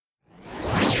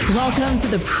Welcome to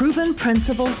the Proven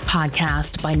Principles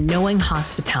podcast by Knowing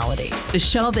Hospitality, the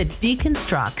show that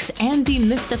deconstructs and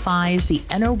demystifies the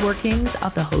inner workings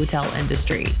of the hotel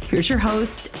industry. Here's your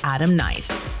host, Adam Knight.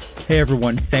 Hey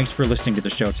everyone, thanks for listening to the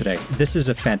show today. This is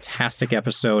a fantastic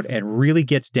episode and really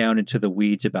gets down into the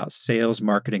weeds about sales,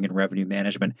 marketing, and revenue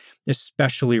management,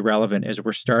 especially relevant as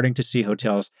we're starting to see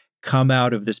hotels come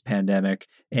out of this pandemic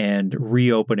and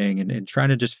reopening and trying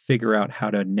to just figure out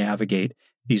how to navigate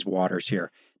these waters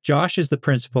here. Josh is the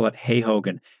principal at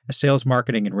Hogan, a sales,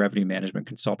 marketing, and revenue management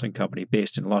consulting company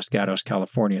based in Los Gatos,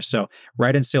 California. So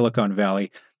right in Silicon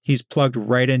Valley. He's plugged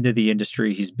right into the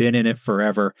industry. He's been in it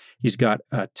forever. He's got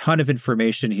a ton of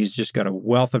information. He's just got a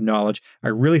wealth of knowledge. I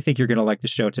really think you're going to like the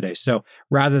show today. So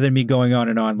rather than me going on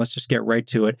and on, let's just get right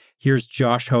to it. Here's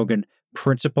Josh Hogan,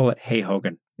 principal at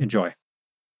Hogan. Enjoy.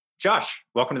 Josh,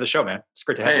 welcome to the show, man. It's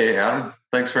great to have you. Hey, Adam.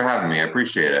 Thanks for having me. I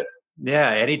appreciate it. Yeah,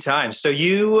 anytime. So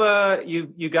you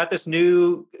got this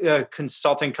new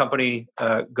consulting company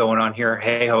going on here,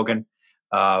 Hogan.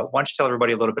 Why don't you tell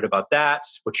everybody a little bit about that,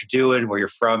 what you're doing, where you're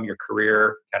from, your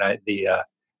career, kind of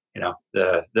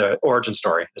the origin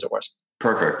story, as it was.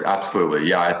 Perfect. Absolutely.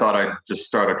 Yeah, I thought I'd just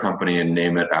start a company and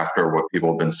name it after what people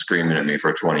have been screaming at me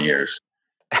for 20 years.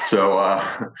 So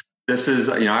this is,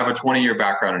 I have a 20-year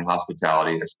background in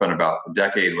hospitality. I spent about a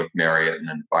decade with Marriott and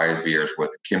then 5 years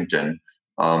with Kimpton.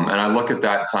 And I look at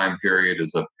that time period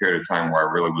as a period of time where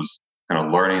I really was kind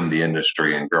of learning the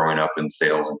industry and growing up in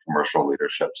sales and commercial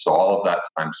leadership. So all of that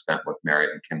time spent with Marriott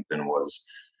and Kimpton was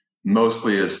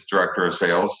mostly as director of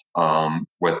sales,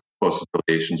 with close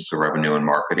affiliations to revenue and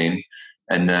marketing,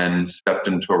 and then stepped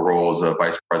into a role as a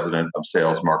vice president of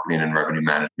sales, marketing, and revenue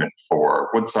management for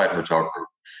Woodside Hotel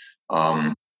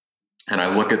Group. And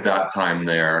I look at that time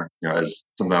there, as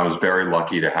something I was very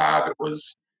lucky to have. It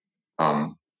was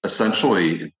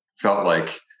essentially felt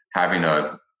like having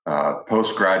a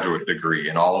postgraduate degree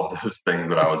and all of those things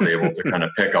that I was able to kind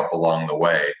of pick up along the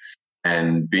way.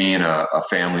 And being a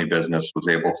family business, was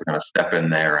able to kind of step in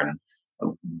there and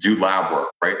do lab work,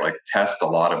 right? Like test a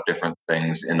lot of different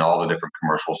things in all the different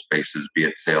commercial spaces, be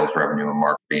it sales, revenue, and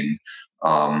marketing.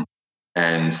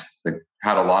 And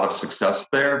had a lot of success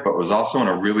there, but was also in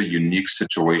a really unique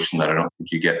situation that I don't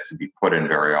think you get to be put in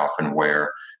very often,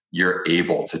 where you're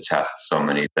able to test so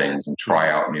many things and try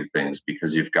out new things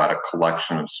because you've got a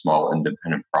collection of small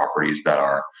independent properties that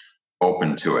are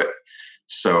open to it.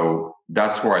 So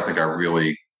that's where I think I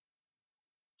really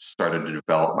started to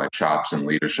develop my chops in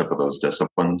leadership of those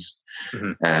disciplines.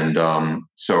 Mm-hmm. And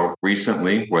so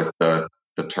recently, with the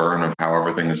turn of how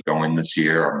everything is going this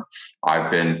year,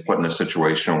 I've been put in a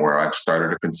situation where I've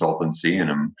started a consultancy and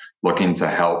I'm looking to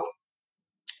help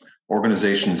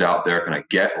organizations out there kind of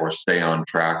get or stay on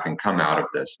track and come out of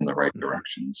this in the right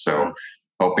direction. So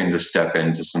hoping to step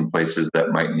into some places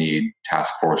that might need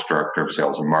task force director of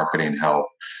sales and marketing help,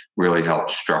 really help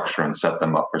structure and set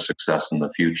them up for success in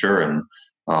the future. And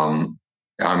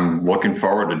I'm looking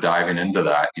forward to diving into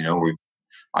that.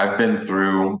 I've been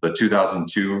through the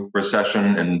 2002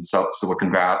 recession in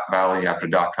Silicon Valley after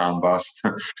 .com bust,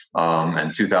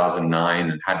 and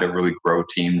 2009, and had to really grow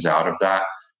teams out of that.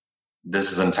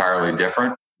 This is entirely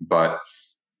different, but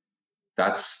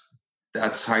that's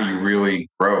how you really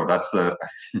grow.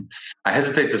 I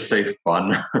hesitate to say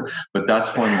fun, but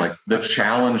that's when like the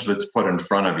challenge that's put in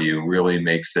front of you really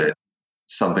makes it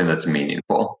something that's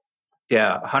meaningful.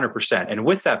 Yeah, 100%. And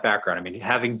with that background,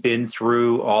 having been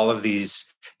through all of these,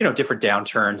 different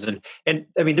downturns and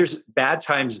there's bad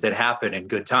times that happen and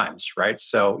good times, right?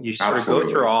 So you sort Absolutely. of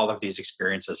go through all of these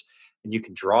experiences and you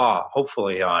can draw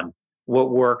hopefully on what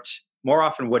worked, more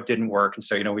often what didn't work. And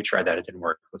so, we tried that, it didn't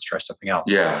work. Let's try something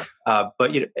else. Yeah.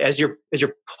 But as you're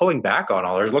pulling back on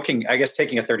all, or looking, I guess,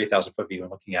 taking a 30,000 foot view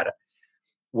and looking at it,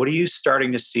 what are you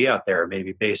starting to see out there,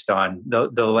 maybe based on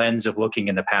the lens of looking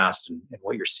in the past and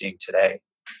what you're seeing today?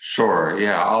 Sure.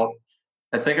 Yeah.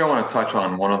 I think I want to touch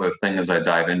on one other thing as I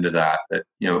dive into that,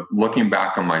 looking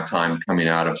back on my time coming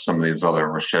out of some of these other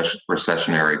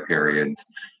recessionary periods,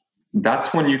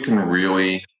 that's when you can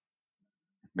really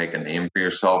make a name for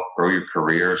yourself, grow your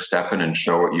career, step in and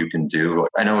show what you can do.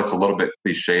 I know it's a little bit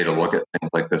cliche to look at things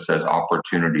like this as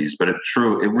opportunities, but it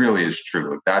really is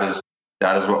true. That is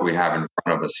what we have in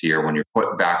front of us here. When you're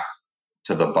put back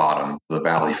to the bottom, the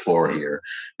valley floor here,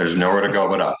 there's nowhere to go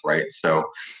but up, right? So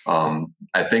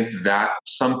I think that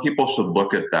some people should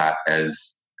look at that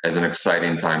as an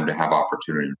exciting time to have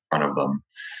opportunity in front of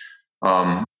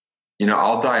them.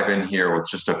 I'll dive in here with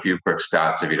just a few quick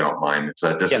stats, if you don't mind,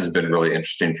 because this has been really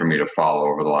interesting for me to follow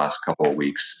over the last couple of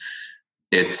weeks.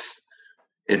 It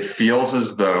feels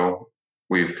as though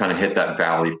we've kind of hit that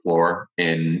valley floor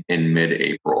in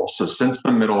mid-April. So since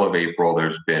the middle of April,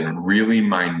 there's been really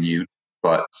minute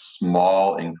but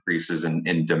small increases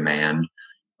in demand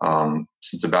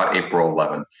since about April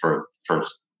 11th for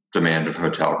demand of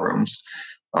hotel rooms.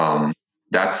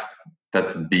 That's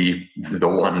the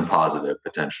one positive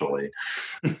potentially.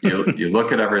 You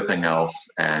look at everything else,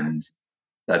 and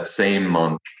that same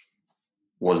month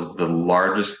was the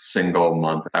largest single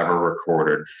month ever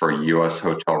recorded for U.S.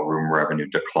 hotel room revenue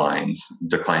declined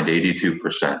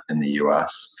 82% in the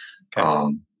U.S.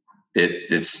 Okay.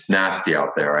 It's nasty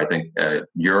out there. I think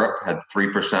Europe had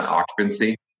 3%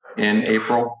 occupancy in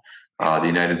April. The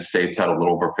United States had a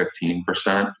little over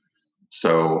 15%.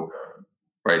 So,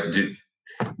 right,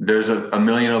 there's a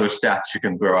million other stats you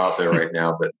can throw out there right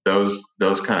now, but those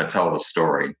kind of tell the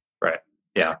story. Right.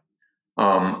 Yeah.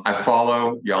 I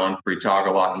follow Jan Freitag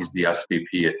a lot. He's the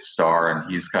SVP at Star,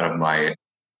 and he's kind of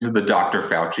he's the Dr.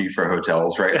 Fauci for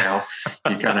hotels right now.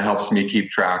 He kind of helps me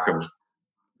keep track of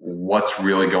what's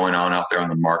really going on out there in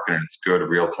the market, and it's good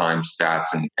real-time stats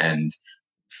and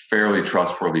fairly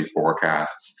trustworthy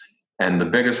forecasts. And the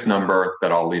biggest number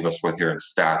that I'll leave us with here in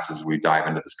stats as we dive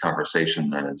into this conversation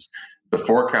then is the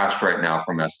forecast right now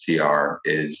from STR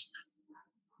is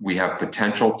we have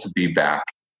potential to be back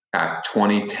at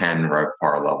 2010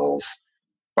 RevPAR levels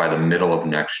by the middle of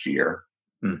next year.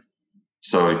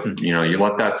 So, you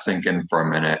let that sink in for a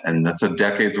minute, and that's a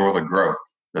decade's worth of growth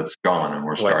that's gone, and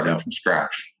we're starting from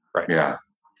scratch. Right. Yeah.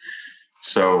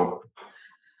 So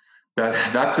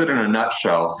that's it in a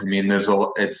nutshell. I mean,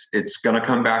 it's going to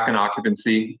come back in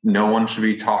occupancy. No one should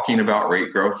be talking about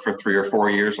rate growth for 3 or 4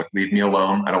 years. Like, leave me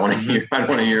alone. I don't want to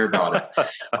hear about it.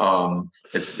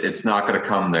 It's not going to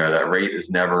come there. That rate is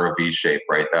never a V shape,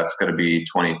 right? That's going to be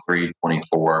 23,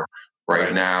 24.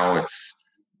 Right now,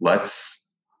 let's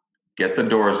get the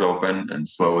doors open and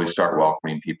slowly start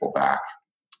welcoming people back.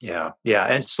 Yeah. Yeah.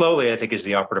 And slowly, I think, is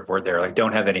the operative word there. Like,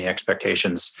 don't have any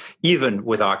expectations, even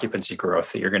with occupancy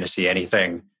growth, that you're going to see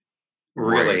anything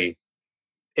really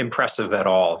impressive at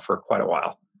all for quite a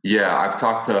while. Yeah. I've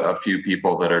talked to a few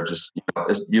people that are just,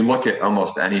 you look at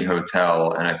almost any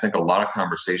hotel, and I think a lot of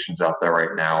conversations out there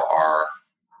right now are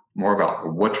more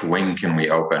about which wing can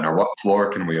we open or what floor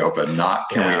can we open, not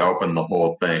can we open the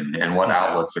whole thing, and what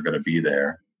outlets are going to be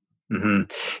there.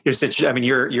 Mm-hmm. I mean,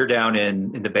 you're down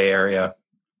in the Bay Area.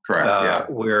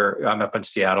 Correct. I'm up in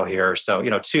Seattle here. So,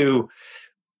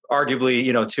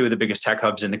 arguably, two of the biggest tech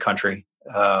hubs in the country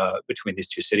between these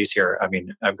two cities here. I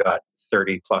mean, I've got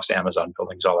 30 plus Amazon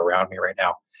buildings all around me right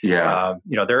now. Yeah.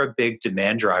 They're a big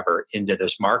demand driver into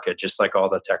this market, just like all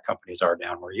the tech companies are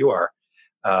down where you are.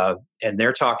 And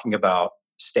they're talking about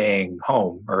staying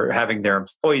home or having their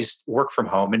employees work from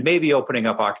home and maybe opening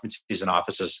up occupancies in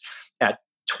offices at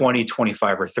 20,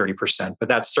 25, or 30%. But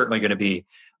that's certainly going to be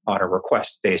on a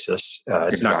request basis.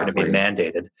 It's not going to be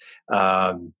mandated.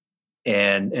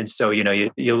 And so,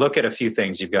 you look at a few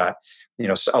things. You've got,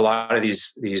 a lot of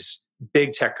these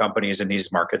big tech companies in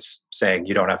these markets saying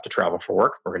you don't have to travel for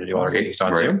work. We're going to do all our meetings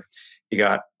on Zoom. You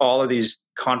got all of these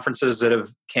conferences that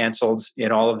have canceled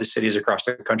in all of the cities across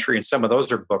the country. And some of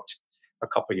those are booked a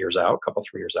couple 3 years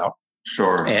out.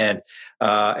 Sure. And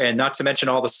not to mention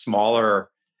all the smaller,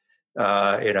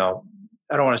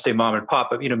 I don't want to say mom and pop,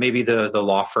 but maybe the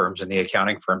law firms and the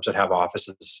accounting firms that have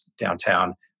offices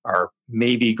downtown are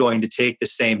maybe going to take the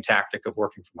same tactic of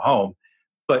working from home,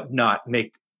 but not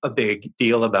make a big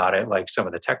deal about it like some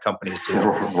of the tech companies do.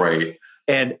 Right.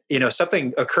 And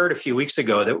something occurred a few weeks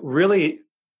ago that really,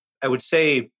 I would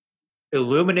say,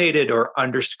 illuminated or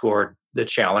underscored the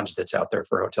challenge that's out there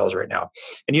for hotels right now.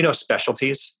 And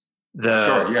specialties.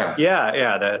 I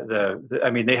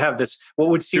mean, they have this, what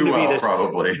would seem to be this,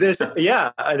 probably. this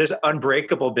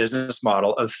unbreakable business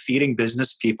model of feeding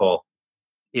business people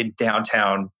in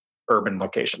downtown urban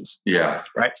locations. Yeah.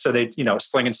 Right. So they,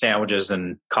 slinging sandwiches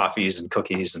and coffees and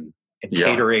cookies and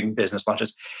catering business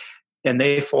lunches, and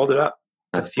they folded up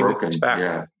a few weeks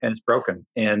back, and it's broken.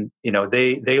 And,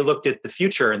 they looked at the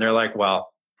future and they're like,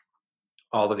 well,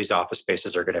 all of these office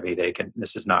spaces are going to be vacant.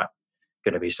 This is not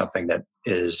going to be something that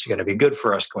is going to be good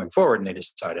for us going forward. And they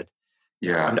decided,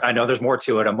 I know there's more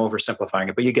to it. I'm oversimplifying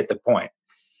it, but you get the point.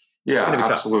 Yeah,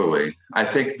 absolutely. I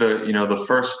think the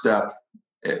first step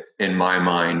in my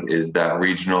mind is that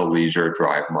regional leisure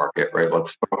drive market, right?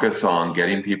 Let's focus on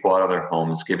getting people out of their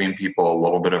homes, giving people a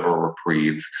little bit of a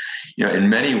reprieve. In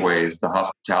many ways, the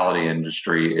hospitality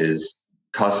industry is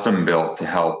custom built to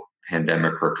help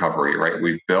pandemic recovery, right?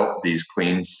 We've built these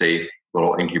clean, safe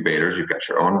little incubators. You've got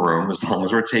your own room. As long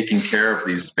as we're taking care of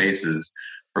these spaces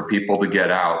for people to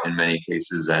get out in many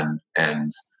cases and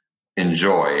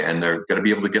enjoy, and they're going to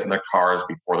be able to get in their cars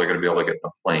before they're going to be able to get in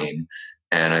a plane.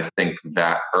 And I think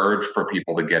that urge for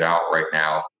people to get out right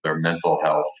now, their mental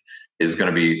health, is going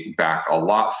to be back a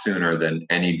lot sooner than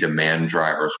any demand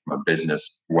drivers from a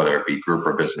business, whether it be group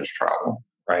or business travel.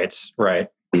 Right, right.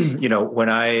 When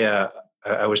I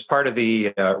was part of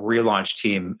the relaunch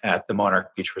team at the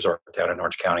Monarch Beach Resort down in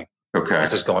Orange County. Okay.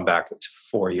 This is going back to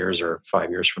 4 years or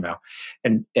 5 years from now,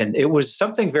 and it was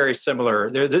something very similar.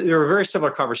 There were very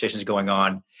similar conversations going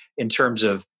on in terms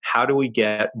of how do we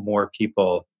get more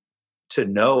people to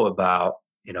know about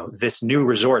this new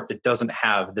resort that doesn't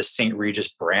have the St. Regis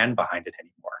brand behind it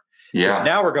anymore. Yeah.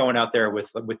 Now we're going out there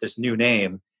with this new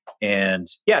name, and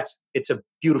it's a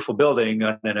beautiful building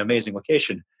and an amazing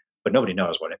location, but nobody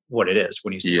knows what it is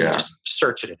when you just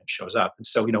search it and it shows up. And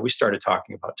so we started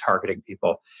talking about targeting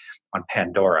people on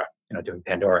Pandora, doing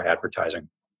Pandora advertising.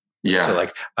 Yeah. So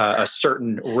like a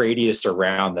certain radius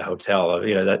around the hotel,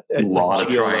 that a lot of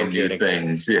trying new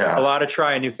things. Yeah. A lot of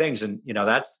trying new things. And,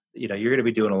 that's, you're going to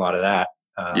be doing a lot of that.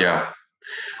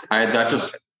 That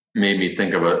just made me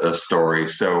think of a story.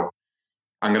 So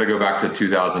I'm going to go back to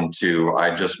 2002.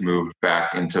 I just moved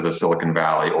back into the Silicon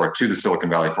Valley, or to the Silicon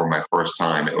Valley for my first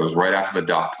time. It was right after the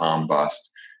dot-com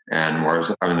bust. And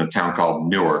I'm in a town called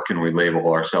Newark, and we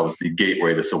label ourselves the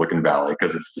gateway to Silicon Valley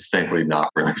because it's distinctly not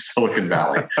really Silicon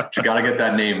Valley. But you got to get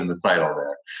that name in the title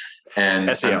there.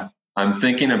 And I'm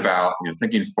thinking about,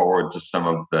 thinking forward to some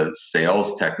of the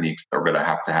sales techniques that we're going to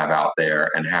have out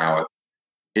there, and how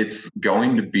it's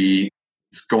going to be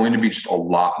just a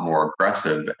lot more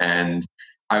aggressive. And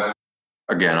I'm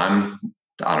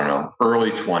I don't know,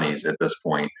 early 20s at this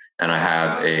point, and I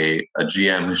have a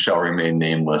GM who shall remain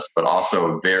nameless, but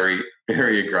also very,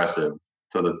 very aggressive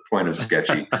to the point of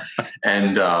sketchy.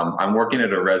 And I'm working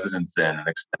at a Residence Inn, an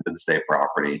extended stay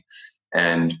property.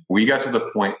 And we got to the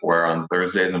point where on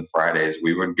Thursdays and Fridays,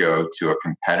 we would go to a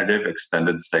competitive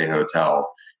extended stay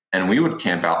hotel, and we would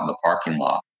camp out in the parking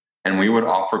lot. And we would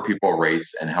offer people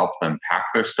rates and help them pack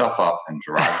their stuff up and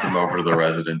drive them over to the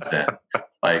Residence Inn.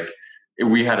 Like,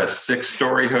 we had a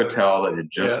 6-story hotel that had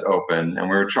just opened, and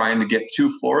we were trying to get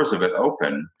 2 floors of it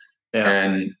open. Yeah.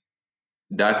 And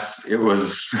it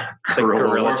was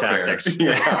guerrilla tactics.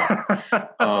 Yeah.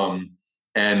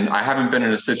 And I haven't been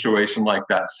in a situation like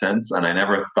that since. And I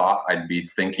never thought I'd be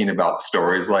thinking about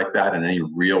stories like that in any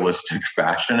realistic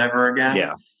fashion ever again.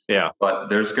 Yeah. Yeah. But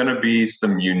there's going to be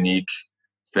some unique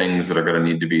things that are going to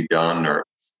need to be done, or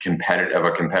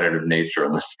a competitive nature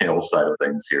on the sales side of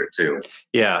things here too.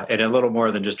 Yeah. And a little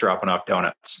more than just dropping off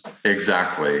donuts.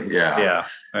 Exactly. Yeah.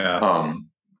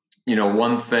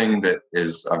 One thing that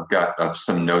I've got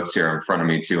some notes here in front of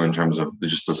me too, in terms of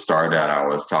just the star data I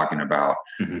was talking about,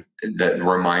 that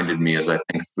reminded me as I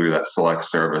think through that select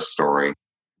service story,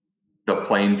 the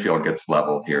playing field gets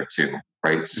leveled here too,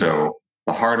 right? Mm-hmm. So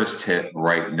the hardest hit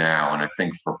right now, and I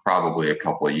think for probably a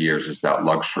couple of years, is that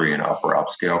luxury and upper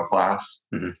upscale class.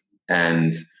 Mm-hmm.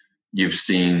 And you've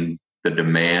seen the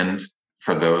demand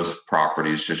for those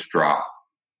properties just drop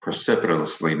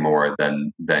precipitously more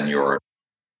than your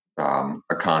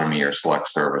economy or select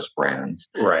service brands.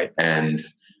 Right. And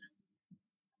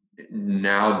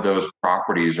now those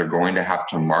properties are going to have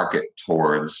to market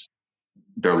towards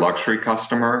their luxury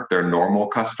customer, their normal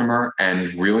customer,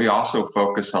 and really also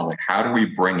focus on, like, how do we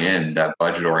bring in that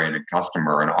budget-oriented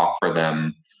customer and offer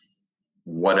them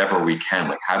whatever we can?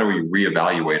 Like, how do we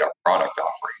reevaluate our product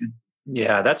offering?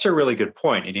 Yeah, that's a really good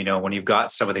point. And, when you've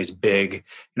got some of these big,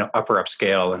 upper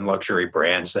upscale and luxury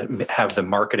brands that have the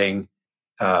marketing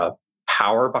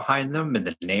power behind them and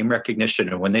the name recognition,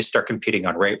 and when they start competing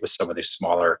on rate with some of these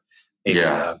smaller, maybe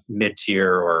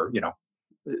mid-tier or,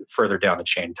 further down the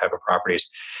chain type of properties,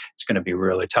 it's going to be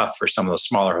really tough for some of those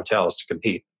smaller hotels to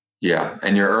compete. Yeah.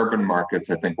 And your urban markets,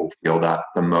 I think, will feel that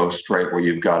the most, right? Where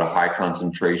you've got a high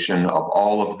concentration of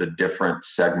all of the different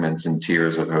segments and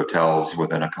tiers of hotels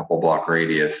within a couple block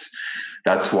radius.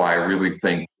 That's why I really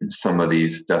think some of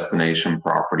these destination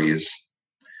properties,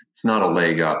 it's not a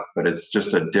leg up, but it's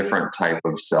just a different type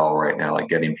of sell right now, like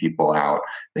getting people out.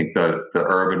 I think the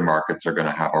urban markets are going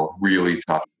to have a really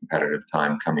tough competitive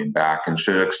time coming back, and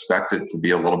should expect it to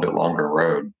be a little bit longer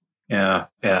road. Yeah,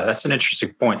 that's an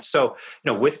interesting point. So,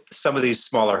 with some of these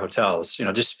smaller hotels,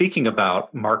 just speaking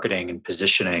about marketing and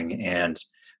positioning and,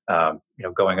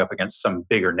 going up against some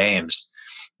bigger names,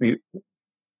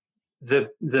 the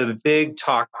big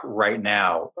talk right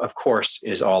now, of course,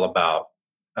 is all about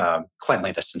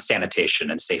cleanliness and sanitation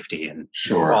and safety and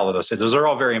all of those things. Those are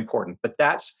all very important, but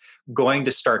that's going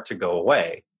to start to go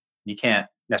away. You can't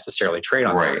necessarily trade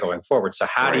on that going forward. So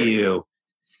how do you,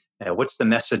 what's the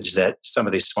message that some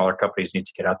of these smaller companies need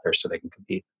to get out there so they can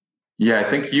compete? Yeah, I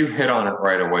think you hit on it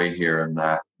right away here, in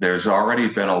that there's already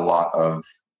been a lot of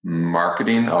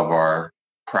marketing of our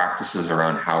practices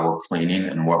around how we're cleaning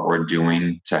and what we're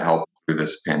doing to help through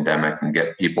this pandemic and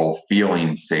get people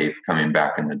feeling safe coming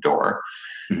back in the door.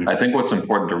 Mhm. I think what's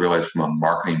important to realize from a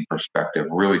marketing perspective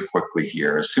really quickly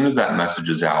here, as soon as that message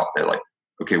is out, they're like,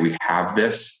 okay, we have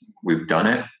this, we've done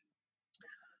it.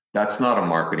 That's not a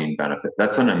marketing benefit.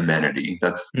 That's an amenity.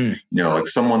 That's, like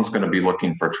someone's going to be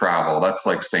looking for travel. That's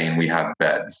like saying we have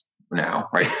beds now,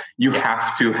 right? You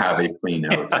have to have a clean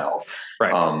hotel.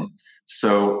 Right.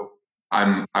 So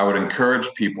I would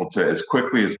encourage people to, as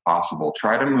quickly as possible,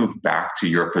 try to move back to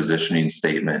your positioning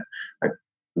statement. Like,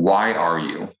 why are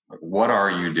you? Like, what are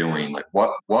you doing? Like,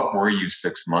 what were you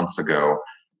 6 months ago?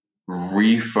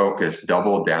 Refocus,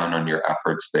 double down on your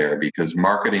efforts there, because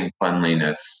marketing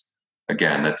cleanliness,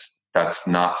 again, that's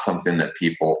not something that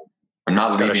people. I'm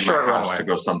not leaving my house to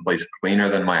go someplace cleaner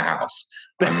than my house.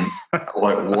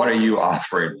 What are you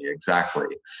offering me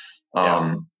exactly?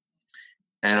 And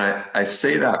I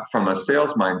say that from a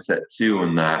sales mindset too,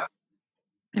 in that,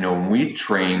 when we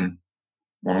train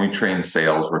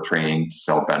sales, we're training to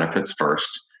sell benefits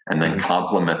first and then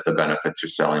complement the benefits you're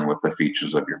selling with the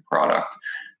features of your product.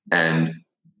 And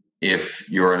if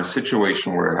you're in a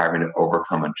situation where you're having to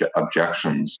overcome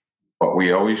objections, what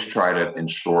we always try to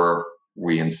ensure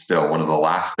we instill, one of the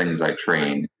last things I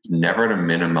train, is never to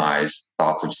minimize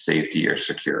thoughts of safety or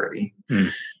security.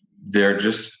 They're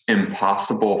just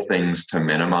impossible things to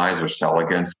minimize or sell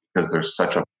against because there's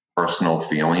such a personal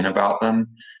feeling about them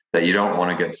that you don't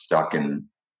want to get stuck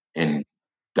in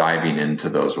diving into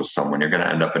those with someone. You're going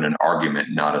to end up in an argument,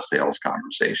 not a sales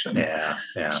conversation. Yeah.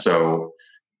 So,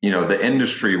 the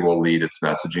industry will lead its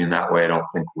messaging that way. I don't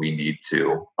think we need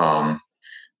to.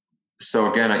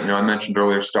 So again, I mentioned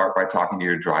earlier, start by talking to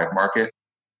your drive market.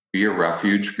 Be a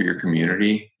refuge for your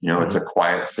community. It's a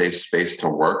quiet, safe space to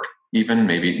work. Even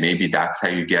maybe that's how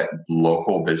you get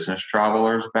local business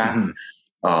travelers back.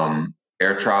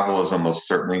 Air travel is almost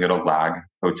certainly going to lag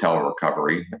hotel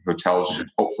recovery. Hotels should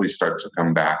hopefully start to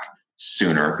come back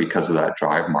sooner because of that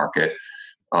drive market.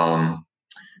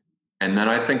 And then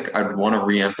I think I'd want to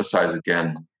reemphasize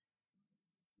again,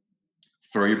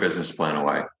 throw your business plan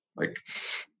away. Like,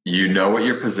 what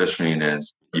your positioning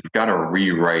is. You've got to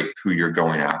rewrite who you're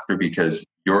going after, because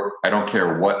I don't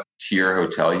care what tier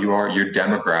hotel you are, your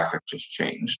demographic just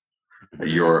changed.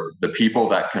 The people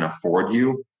that can afford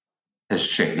you has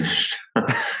changed.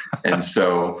 And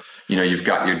so, you've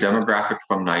got your demographic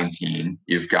from 19,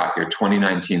 you've got your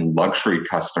 2019 luxury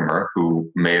customer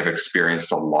who may have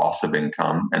experienced a loss of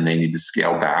income and they need to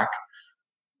scale back,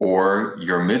 or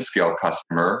your mid-scale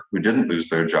customer who didn't lose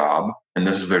their job and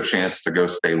this is their chance to go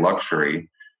stay luxury.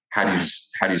 How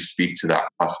do you speak to that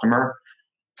customer?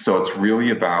 So it's really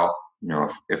about,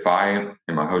 if I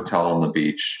am a hotel on the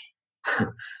beach,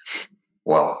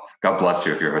 well, God bless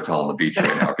you if you're a hotel on the beach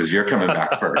right now, because you're coming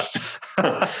back first.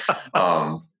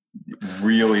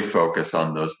 Really focus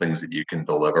on those things that you can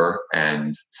deliver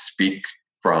and speak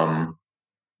from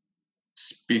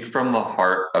the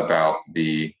heart about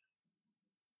the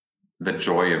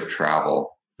joy of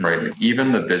travel, right?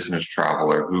 Even the business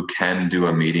traveler who can do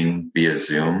a meeting via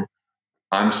Zoom.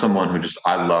 I'm someone who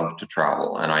I love to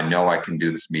travel, and I know I can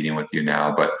do this meeting with you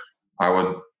now, but I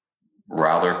would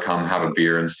rather come have a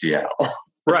beer in Seattle.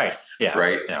 Right. Yeah.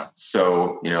 Right. Yeah.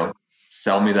 So,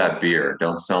 sell me that beer.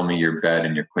 Don't sell me your bed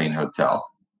and your clean hotel.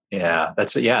 Yeah.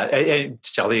 And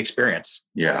sell the experience.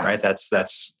 Yeah. Right. That's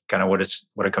kind of what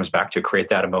it comes back to. Create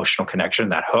that emotional connection,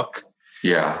 that hook.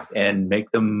 Yeah. And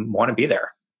make them want to be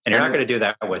there. And you're not going to do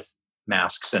that with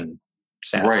masks and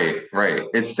sound. Right.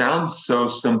 It sounds so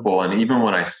simple. And even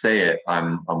when I say it,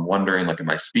 I'm wondering, like, am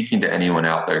I speaking to anyone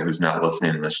out there who's not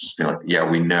listening to this, just being like, yeah,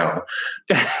 we know.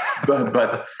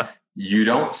 but you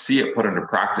don't see it put into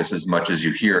practice as much as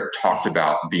you hear it talked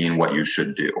about being what you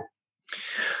should do.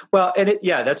 Well, and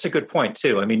that's a good point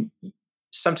too. I mean,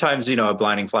 sometimes, a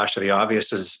blinding flash of the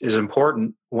obvious is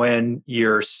important when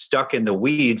you're stuck in the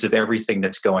weeds of everything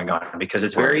that's going on, because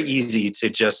it's very easy to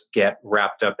just get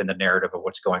wrapped up in the narrative of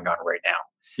what's going on right now.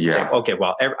 Yeah. Say, okay,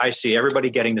 well, I see everybody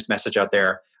getting this message out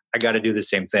there. I got to do the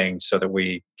same thing so that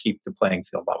we keep the playing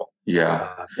field level.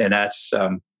 Yeah. And that's,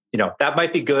 that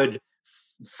might be good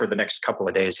for the next couple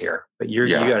of days here, but you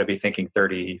got to be thinking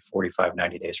 30, 45,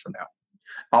 90 days from now.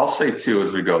 I'll say too,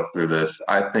 as we go through this,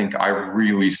 I think I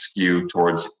really skew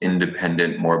towards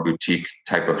independent, more boutique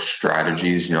type of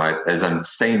strategies. As I'm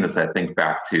saying this, I think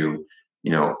back to,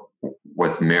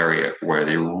 with Marriott, where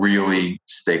they really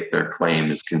stake their claim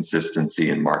is consistency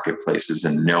in marketplaces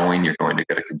and knowing you're going to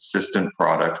get a consistent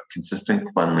product, consistent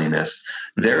cleanliness.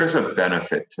 There is a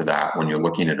benefit to that when you're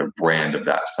looking at a brand of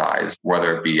that size,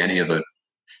 whether it be any of the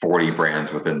 40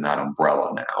 brands within that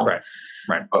umbrella now. Right.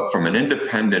 Right. But from an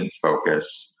independent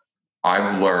focus,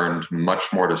 I've learned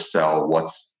much more to sell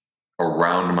what's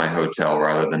around my hotel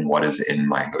rather than what is in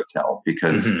my hotel,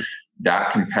 because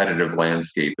that competitive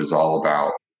landscape is all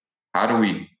about how do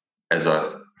we, as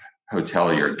a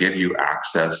hotelier, give you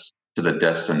access to the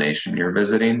destination you're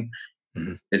visiting.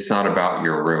 It's not about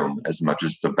your room as much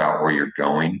as it's about where you're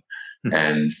going.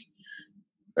 And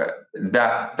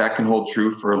that can hold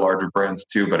true for larger brands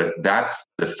too, but that's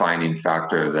the defining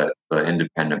factor that the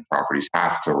independent properties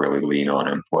have to really lean on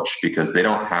and push, because they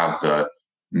don't have the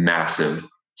massive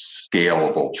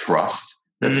scalable trust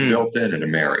that's built in a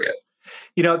Marriott.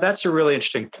 That's a really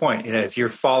interesting point. If you're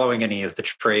following any of the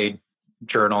trade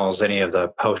journals, any of the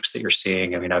posts that you're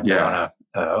seeing, I mean, I've been on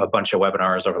a bunch of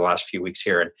webinars over the last few weeks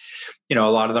here, and a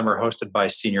lot of them are hosted by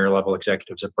senior level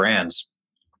executives of brands.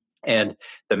 And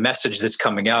the message that's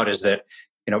coming out is that,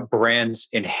 brands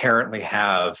inherently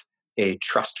have a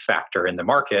trust factor in the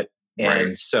market. And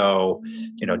Right. so,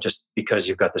 just because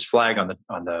you've got this flag on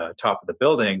the top of the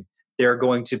building, they're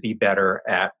going to be better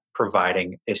at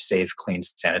providing a safe, clean,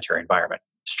 sanitary environment,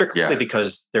 strictly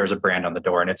because there's a brand on the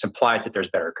door, and it's implied that there's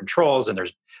better controls and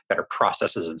there's better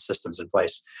processes and systems in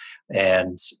place.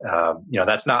 And,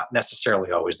 that's not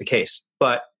necessarily always the case,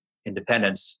 but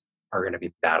independents are going to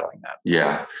be battling that.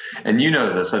 Yeah. And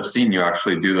this, I've seen you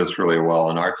actually do this really well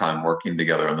in our time working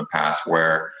together in the past,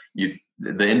 where the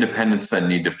independents then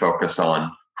need to focus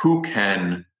on who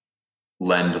can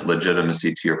lend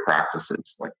legitimacy to your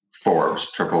practices, like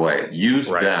Forbes, AAA. Use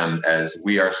them as,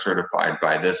 we are certified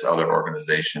by this other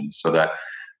organization, so that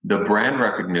the brand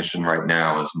recognition right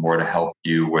now is more to help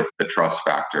you with the trust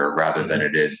factor rather than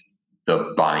it is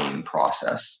the buying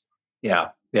process.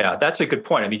 Yeah, that's a good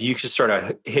point. I mean, you can sort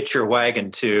of hitch your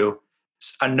wagon to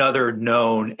another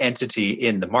known entity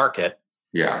in the market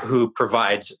who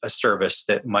provides a service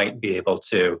that might be able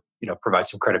to, provide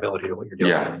some credibility to what you're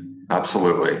doing. Yeah,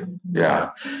 absolutely.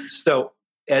 Yeah. So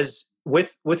as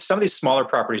with some of these smaller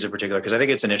properties in particular, because I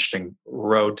think it's an interesting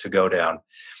road to go down,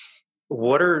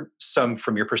 what are some,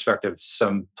 from your perspective,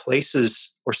 some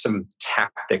places or some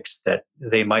tactics that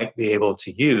they might be able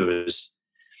to use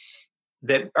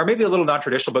that are maybe a little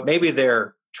non-traditional, but maybe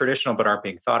they're traditional but aren't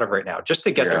being thought of right now, just to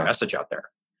get their message out there?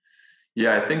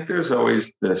 Yeah, I think there's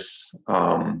always this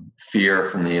fear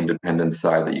from the independent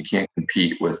side that you can't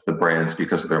compete with the brands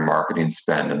because of their marketing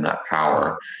spend and that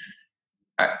power.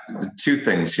 Two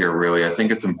things here, really. I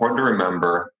think it's important to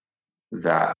remember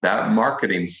that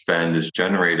marketing spend is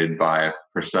generated by a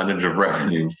percentage of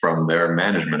revenue from their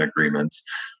management agreements.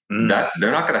 That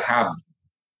they're not going to have.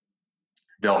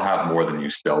 They'll have more than you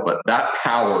still, but that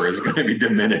power is going to be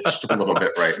diminished a little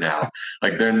bit right now.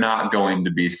 Like, they're not going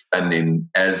to be spending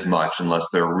as much unless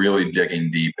they're really digging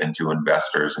deep into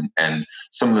investors and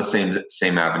some of the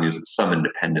same avenues that some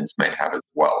independents might have as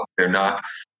well. They're not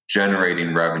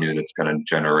generating revenue that's going to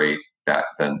generate that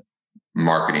then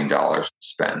marketing dollars to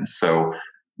spend. So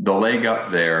the leg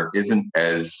up there isn't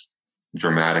as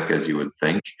dramatic as you would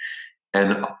think.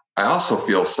 And I also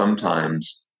feel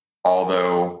sometimes,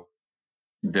 although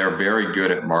they're very good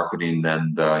at marketing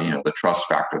then the trust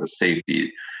factor, the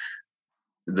safety,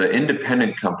 the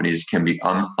independent companies can be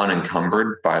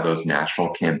unencumbered by those national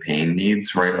campaign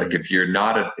needs, right? Like, if you're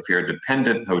a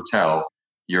dependent hotel,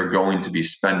 you're going to be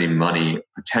spending money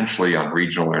potentially on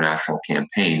regional or national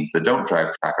campaigns that don't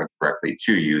drive traffic directly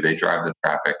to you. They drive the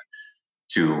traffic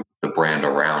to the brand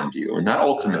around you. And that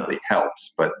ultimately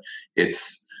helps, but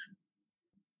it's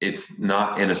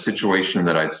not in a situation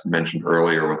that I mentioned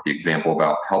earlier with the example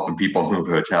about helping people move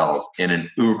hotels in an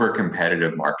uber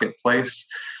competitive marketplace.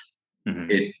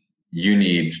 You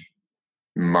need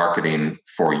marketing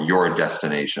for your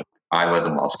destination. I live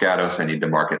in Los Gatos. I need to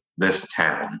market this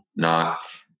town, not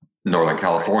Northern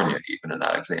California, even in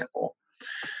that example.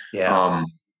 Yeah.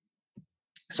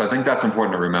 So I think that's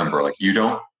important to remember. Like, you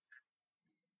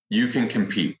can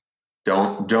compete.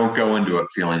 Don't go into it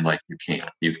feeling like you can't.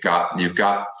 You've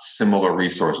got similar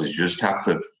resources. You just have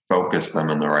to focus them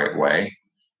in the right way.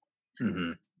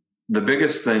 The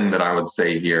biggest thing that I would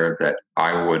say here that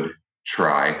I would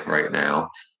try right now,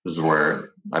 this is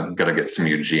where I'm going to get some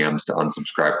of you GMs to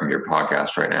unsubscribe from your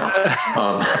podcast right now.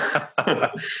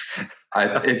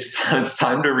 It's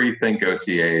time to rethink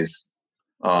OTAs.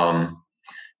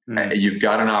 You've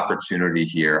got an opportunity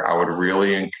here. I would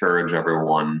really encourage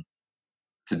everyone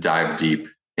to dive deep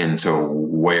into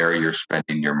where you're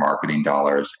spending your marketing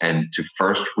dollars, and to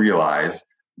first realize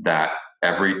that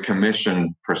every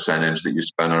commission percentage that you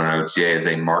spend on an OTA is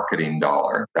a marketing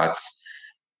dollar.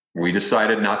 We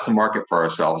decided not to market for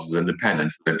ourselves as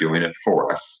independents. They're doing it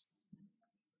for us.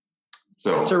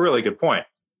 So that's a really good point.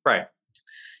 Right.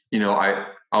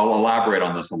 I'll elaborate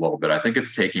on this a little bit. I think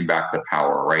it's taking back the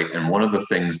power, right? And one of the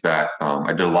things that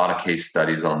I did a lot of case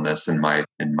studies on this in my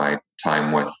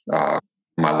time with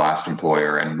my last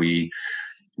employer, and we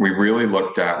really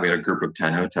looked at. We had a group of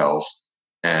 10 hotels,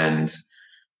 and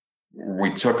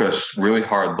we took a really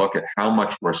hard look at how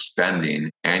much we're spending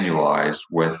annualized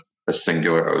with a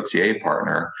singular OTA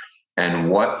partner, and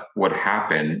what would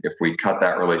happen if we cut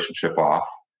that relationship off,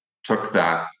 took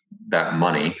that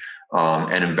money,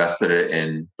 and invested it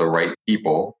in the right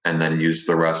people, and then used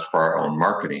the rest for our own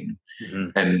marketing. Mm-hmm.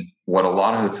 And what a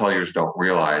lot of hoteliers don't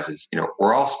realize is,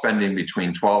 we're all spending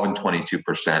between 12 and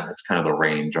 22%. It's kind of the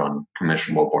range on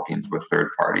commissionable bookings with third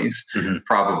parties. Mm-hmm.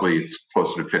 Probably it's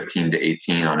closer to 15 to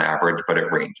 18 on average, but it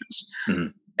ranges. Mm-hmm.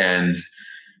 And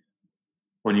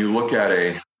when you look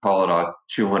at call it a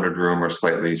 200 room or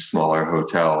slightly smaller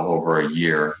hotel over a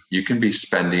year, you can be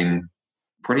spending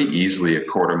pretty easily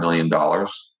 $250,000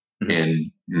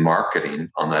 in marketing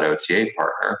on that OTA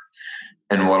partner.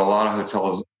 And what a lot of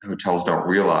hotels don't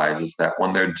realize is that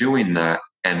when they're doing that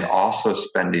and also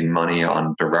spending money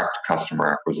on direct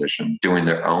customer acquisition, doing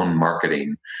their own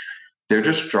marketing, they're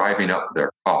just driving up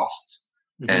their costs.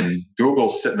 Mm-hmm. And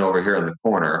Google's sitting over here in the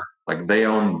corner, like they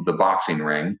own the boxing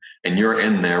ring, and you're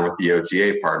in there with the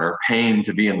OTA partner paying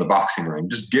to be in the boxing ring,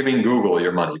 just giving Google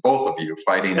your money, both of you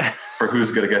fighting for who's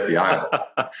going to get the eyeball.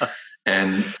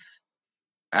 And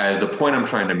the point I'm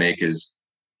trying to make is,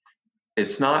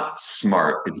 it's not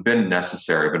smart. It's been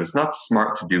necessary, but it's not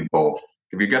smart to do both.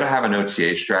 If you're going to have an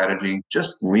OTA strategy,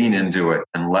 just lean into it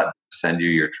and let them send you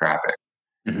your traffic.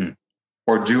 Mm-hmm.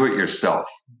 Or do it yourself.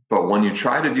 But when you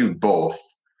try to do both,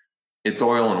 it's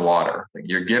oil and water. Like,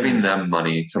 you're giving them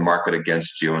money to market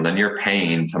against you, and then you're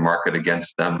paying to market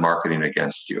against them marketing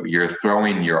against you. You're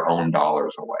throwing your own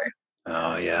dollars away.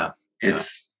 Oh, yeah.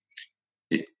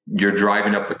 You're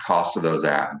driving up the cost of those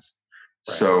ads.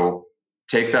 Right. So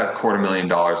take that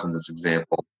 $250,000 in this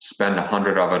example, spend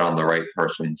 100 of it on the right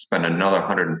person, spend another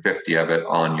 150 of it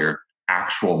on your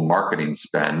actual marketing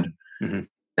spend, mm-hmm.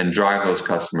 and drive those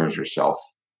customers yourself.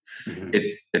 Mm-hmm.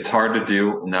 It's hard to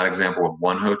do in that example with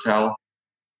one hotel.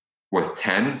 With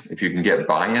 10, if you can get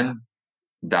buy-in,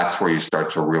 that's where you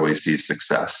start to really see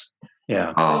success.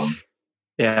 Yeah.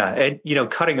 And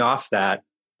cutting off that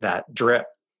drip,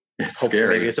 it's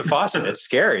scary. Maybe it's a faucet. It's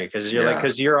scary because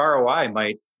because your ROI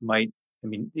might.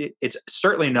 It's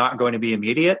certainly not going to be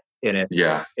immediate in it.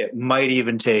 Yeah. It might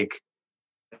even take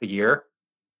a year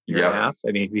and a half.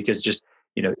 Because just,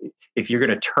 if you're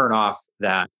going to turn off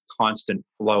that constant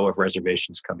flow of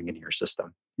reservations coming into your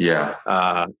system. Yeah.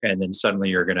 And then suddenly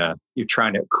you're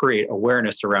trying to create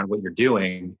awareness around what you're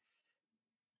doing.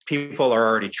 People are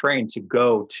already trained to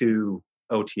go to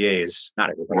OTAs.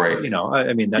 Not everybody, right.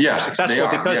 They're successful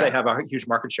because they have a huge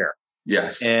market share.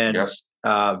 Yes. And,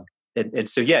 and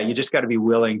so, you just got to be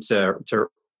willing to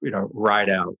ride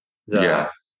out the.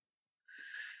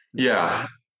 Yeah.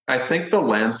 I think the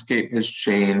landscape has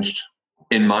changed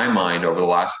in my mind over the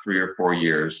last 3 or 4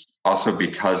 years, also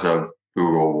because of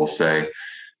Google, we'll say.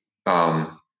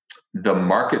 The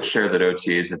market share that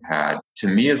OTAs have had, to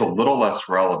me, is a little less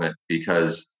relevant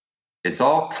because it's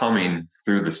all coming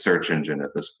through the search engine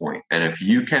at this point. And if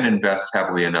you can invest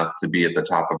heavily enough to be at the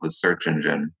top of the search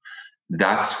engine,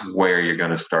 that's where you're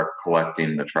going to start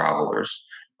collecting the travelers.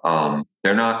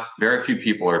 Very few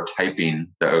people are typing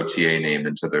the OTA name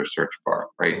into their search bar,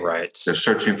 right? Right. They're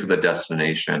searching for the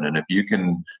destination. And if you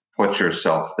can put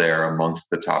yourself there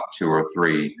amongst the top 2 or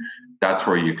 3, that's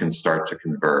where you can start to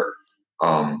convert.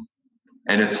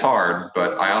 And it's hard,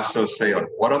 but I also say,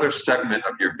 what other segment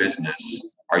of your business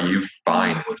are you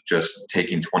fine with just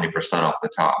taking 20% off the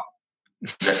top?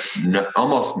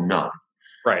 Almost none.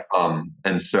 Right.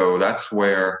 And so that's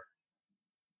where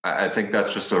I think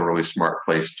that's just a really smart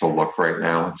place to look right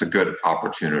now. It's a good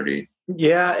opportunity.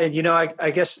 Yeah. And,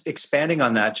 I guess expanding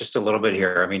on that just a little bit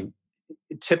here,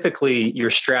 typically your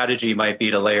strategy might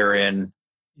be to layer in,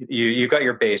 you've got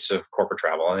your base of corporate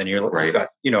travel, and then you've got,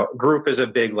 group is a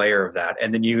big layer of that.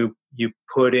 And then you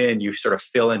sort of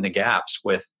fill in the gaps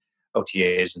with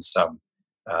OTAs and some,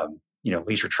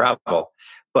 leisure travel.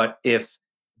 But if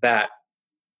that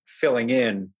filling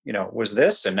in, was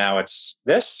this, and now it's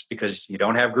this because you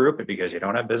don't have group and because you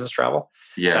don't have business travel.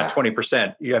 Yeah. That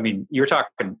 20%, you're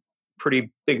talking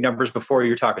pretty big numbers before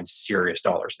you're talking serious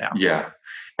dollars now. Yeah.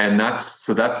 And that's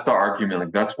the argument.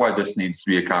 Like, that's why this needs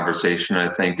to be a conversation, I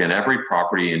think. And every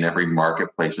property in every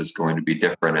marketplace is going to be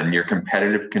different. And your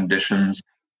competitive conditions,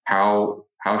 how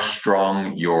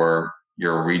strong your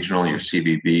regional, your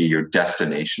CBB, your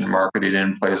destination marketing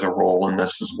in plays a role in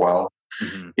this as well.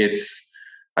 Mm-hmm.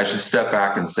 I should step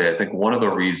back and say, I think one of the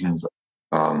reasons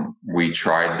we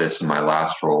tried this in my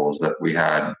last role, is that we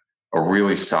had a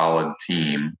really solid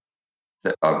team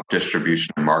of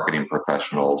distribution and marketing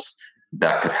professionals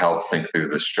that could help think through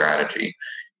this strategy.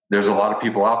 There's a lot of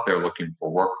people out there looking for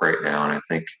work right now, and I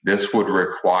think this would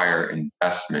require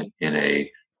investment in a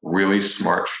really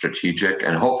smart strategic,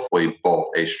 and hopefully both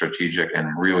a strategic and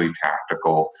really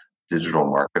tactical digital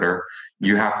marketer.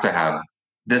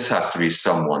 This has to be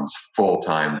someone's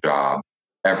full-time job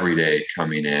every day,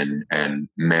 coming in and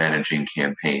managing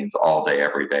campaigns all day,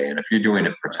 every day. And if you're doing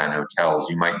it for 10 hotels,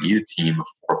 you might need a team of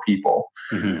 4 people.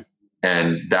 Mm-hmm.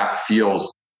 And that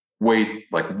feels way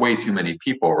too many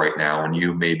people right now when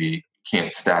you maybe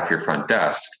can't staff your front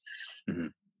desk.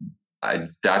 Mm-hmm.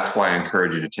 That's why I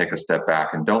encourage you to take a step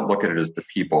back and don't look at it as the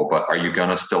people, but are you going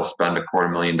to still spend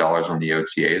 $250,000 on the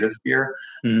OTA this year?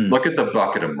 Mm-hmm. Look at the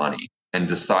bucket of money and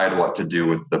decide what to do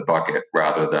with the bucket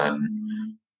rather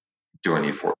than, do I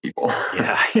need 4 people?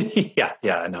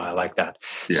 Yeah. No, I like that.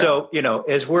 Yeah. So,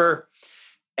 as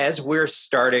we're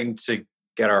starting to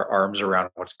get our arms around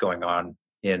what's going on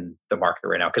in the market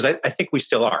right now, because I think we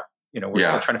still are, we're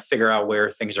still trying to figure out where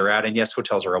things are at. And yes,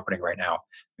 hotels are opening right now. I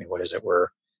mean, what is it?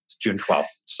 It's June 12th.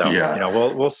 So,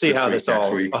 we'll see how this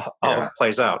all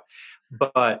plays out.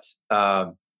 But,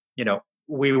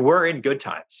 we were in good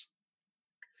times.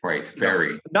 Right.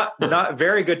 Very. Not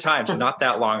very good times, not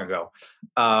that long ago.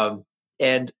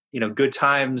 And, good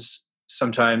times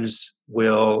sometimes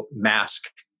will mask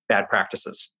bad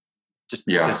practices just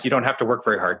because you don't have to work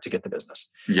very hard to get the business.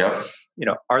 Yep.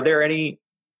 Are there any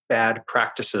bad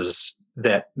practices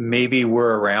that maybe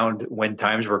were around when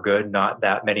times were good, not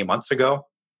that many months ago,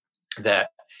 that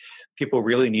people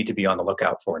really need to be on the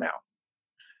lookout for now?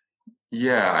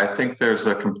 Yeah, I think there's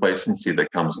a complacency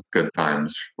that comes with good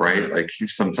times, right? Like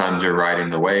sometimes you're riding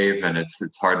the wave and it's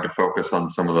hard to focus on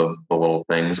some of the little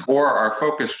things, or our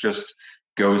focus just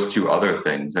goes to other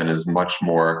things and is much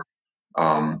more,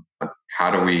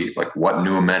 what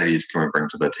new amenities can we bring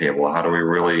to the table? How do we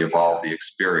really evolve the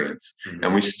experience? Mm-hmm.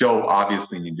 And we still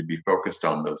obviously need to be focused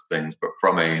on those things, but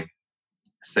from a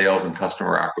sales and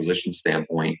customer acquisition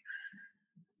standpoint,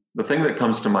 the thing that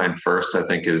comes to mind first, I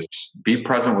think, is be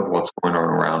present with what's going on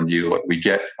around you. Like we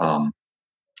get on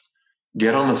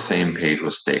the same page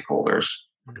with stakeholders.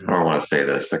 Mm-hmm. I don't want to say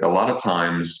this. Like a lot of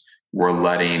times we're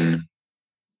letting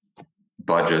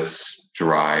budgets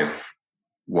drive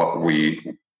what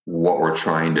we're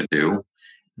trying to do.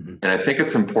 Mm-hmm. And I think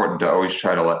it's important to always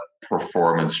try to let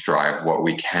performance drive what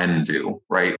we can do,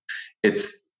 right?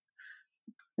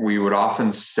 We would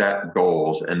often set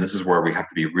goals, and this is where we have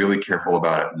to be really careful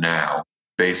about it now,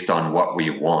 based on what we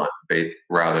want,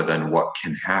 rather than what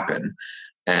can happen.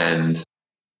 And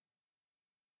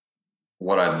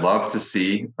what I'd love to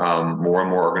see more and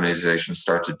more organizations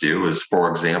start to do is, for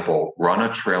example, run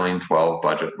a trailing 12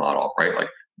 budget model, right? Like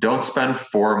don't spend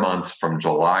 4 months from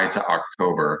July to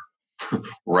October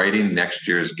writing next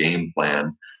year's game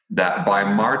plan that by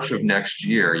March of next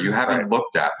year you haven't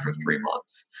looked at for 3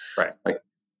 months. Right. Like,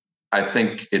 I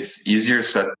think it's easier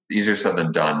said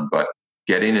than done, but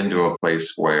getting into a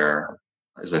place where,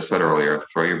 as I said earlier,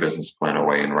 throw your business plan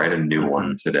away and write a new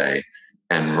one today,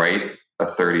 and write a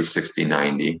 30, 60,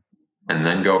 90, and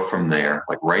then go from there.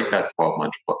 Like write that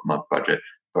 12-month budget,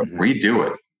 but redo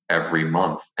it every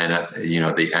month. And at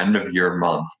the end of your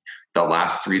month, the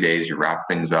last 3 days, you wrap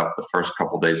things up, the first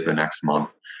couple of days of the next month,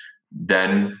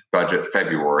 then budget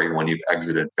February when you've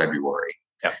exited February.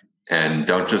 Yep. And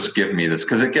don't just give me this,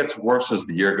 because it gets worse as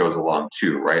the year goes along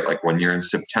too, right? Like when you're in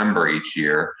September each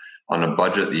year on a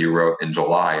budget that you wrote in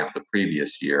July of the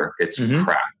previous year, it's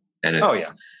crap. And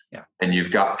it's, and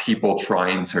you've got people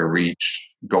trying to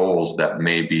reach goals that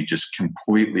may be just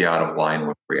completely out of line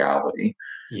with reality.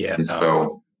 Yeah. And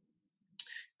so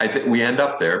I think we end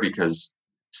up there because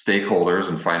stakeholders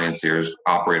and financiers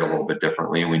operate a little bit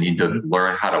differently. And we need to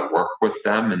learn how to work with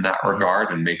them in that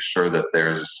regard and make sure that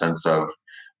there's a sense of,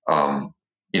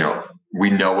 we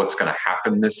know what's going to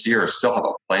happen this year, or still have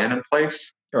a plan in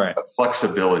place. Right. But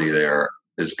flexibility there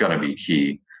is going to be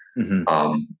key. Mm-hmm.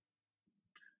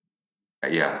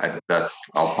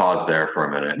 I'll pause there for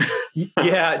a minute.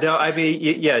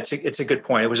 It's a good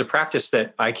point. It was a practice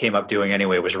that I came up doing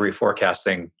anyway, was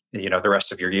reforecasting, the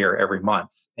rest of your year every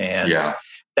month. And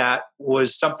that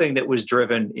was something that was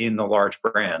driven in the large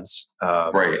brands.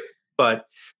 Right. But,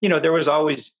 you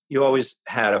always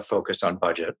had a focus on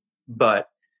budget, but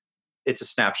it's a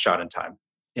snapshot in time.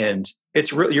 And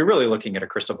you're really looking at a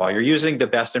crystal ball. You're using the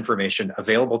best information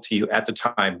available to you at the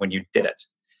time when you did it.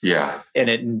 Yeah. And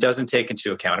it doesn't take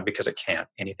into account, because it can't,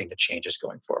 anything that changes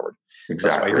going forward.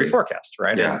 Exactly. That's why you reforecast,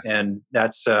 right? Yeah. And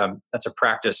that's a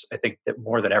practice, I think, that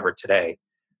more than ever today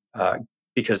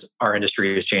because our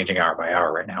industry is changing hour by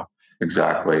hour right now.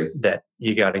 Exactly. That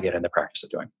you got to get in the practice of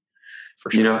doing,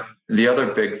 for sure. The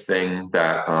other big thing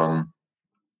that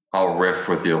I'll riff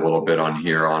with you a little bit on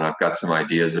here on, I've got some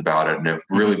ideas about it, and I've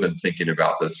really been thinking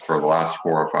about this for the last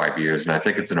 4 or 5 years, and I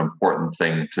think it's an important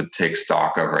thing to take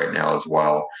stock of right now as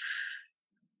well.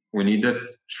 We need to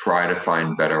try to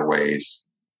find better ways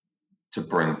to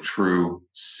bring true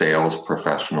sales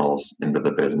professionals into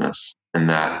the business. And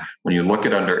that when you look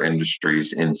at other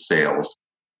industries in sales,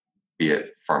 be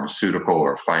it pharmaceutical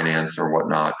or finance or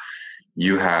whatnot,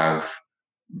 you have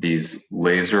these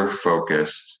laser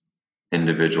focused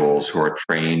individuals who are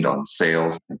trained on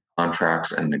sales and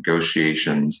contracts and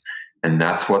negotiations. And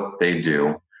that's what they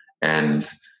do. And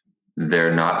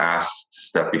they're not asked to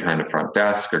step behind a front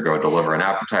desk or go deliver an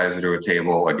appetizer to a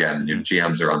table. Again, your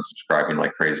GMs are unsubscribing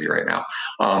like crazy right now.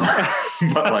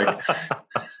 But like,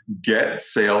 get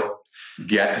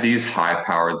these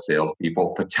high-powered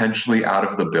salespeople potentially out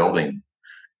of the building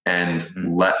and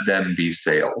let them be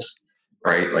sales,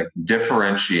 right? Like,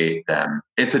 differentiate them.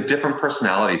 It's a different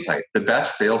personality type. The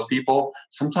best salespeople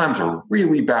sometimes are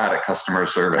really bad at customer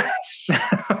service.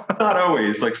 Not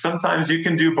always. Like, sometimes you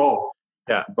can do both.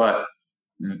 Yeah. But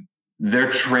they're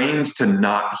trained to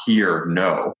not hear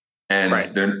no. And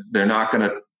they're not going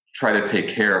to try to take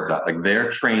care of that. Like, they're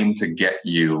trained to get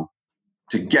you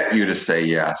to say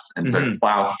yes and to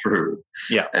plow through.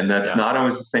 Yeah. And that's not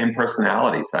always the same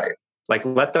personality type. Like,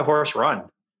 let the horse run.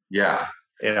 Yeah.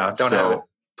 Don't have it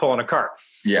pull in a cart.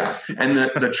 Yeah. And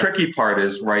the tricky part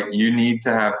is, right, you need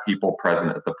to have people present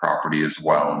at the property as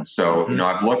well. And so,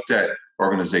 I've looked at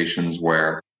organizations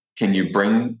where can you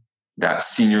bring that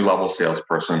senior level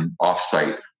salesperson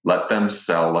offsite, let them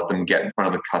sell, let them get in front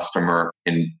of the customer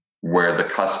in where the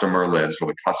customer lives, where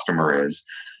the customer is,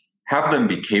 have them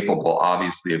be capable,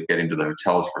 obviously, of getting to the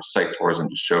hotels for site tours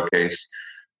and to showcase,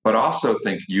 but also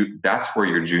think that's where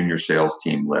your junior sales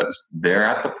team lives. They're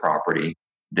at the property,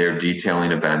 they're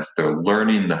detailing events, they're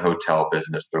learning the hotel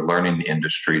business, they're learning the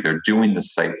industry, they're doing the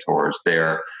site tours,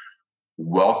 they're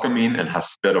welcoming and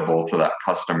hospitable to that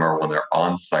customer when they're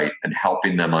on site and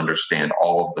helping them understand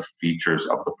all of the features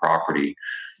of the property.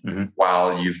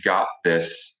 While you've got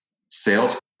this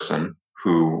salesperson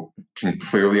who can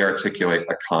clearly articulate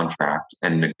a contract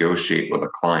and negotiate with a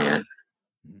client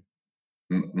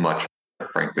much,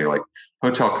 frankly, like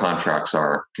hotel contracts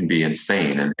can be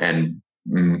insane. And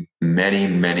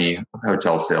many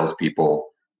hotel salespeople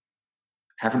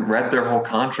haven't read their whole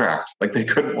contract. Like, they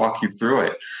couldn't walk you through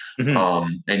it.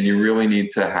 And you really need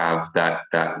to have that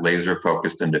laser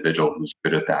focused individual who's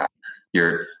good at that.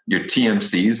 Your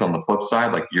TMCs on the flip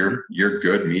side, like your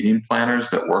good meeting planners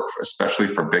that work especially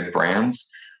for big brands,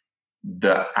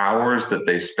 the hours that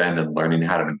they spend in learning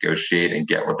how to negotiate and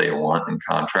get what they want in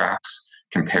contracts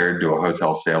compared to a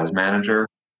hotel sales manager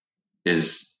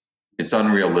it's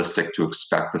unrealistic to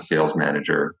expect the sales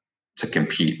manager to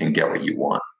compete and get what you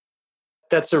want.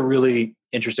 That's a really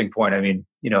interesting point. I mean,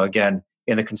 again,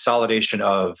 in the consolidation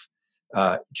of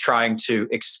trying to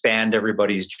expand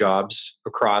everybody's jobs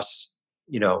across,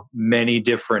 many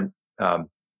different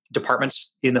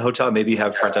departments in the hotel. Maybe you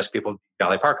have front desk people,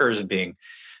 valet parkers, and being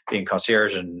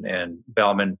concierge and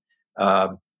bellman.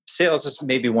 Sales is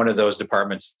maybe one of those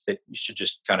departments that you should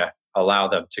just kind of allow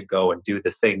them to go and do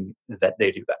the thing that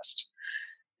they do best.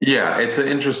 Yeah, it's an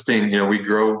interesting, we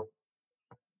grow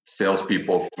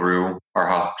salespeople through our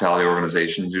hospitality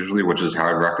organizations usually, which is how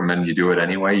I'd recommend you do it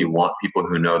anyway. You want people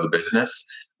who know the business.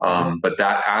 But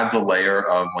that adds a layer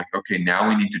of like, okay, now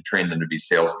we need to train them to be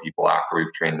salespeople after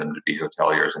we've trained them to be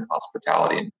hoteliers and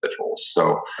hospitality individuals.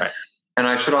 So, and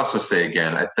I should also say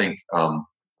again, I think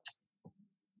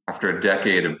after a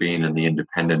decade of being in the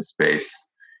independent space,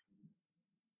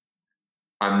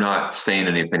 I'm not saying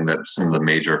anything that some of the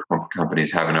major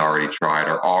companies haven't already tried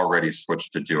or already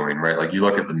switched to doing, right? Like, you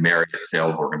look at the Marriott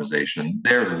sales organization,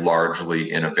 they're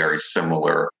largely in a very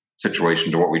similar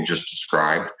situation to what we just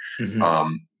described.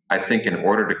 I think in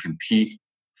order to compete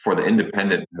for the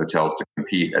independent hotels to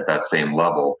compete at that same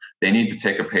level, they need to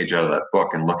take a page out of that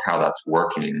book and look how that's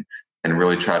working and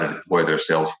really try to deploy their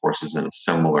sales forces in a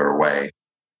similar way.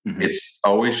 It's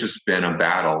always just been a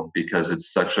battle because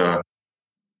it's such a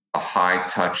high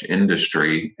touch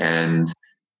industry and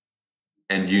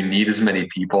you need as many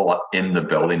people in the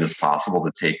building as possible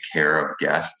to take care of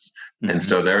guests. And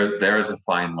so there is a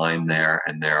fine line there.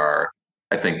 And there are,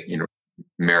 I think,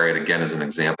 Marriott, again, as an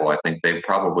example, I think they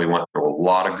probably went through a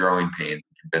lot of growing pains,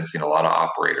 convincing a lot of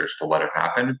operators to let it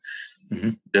happen.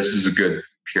 This is a good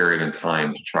period in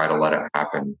time to try to let it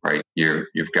happen, right?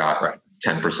 You've got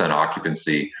 10%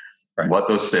 occupancy. Let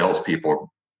those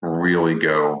salespeople really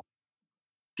go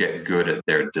get good at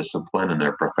their discipline and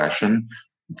their profession,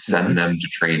 send them to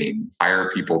training, hire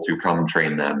people to come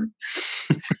train them.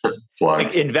 Plug.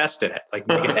 Like invest in it. Like,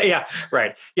 yeah,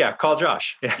 right. Yeah. Call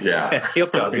Josh. Yeah, He'll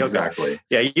come. exactly.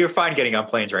 Yeah. You're fine getting on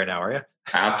planes right now, are you?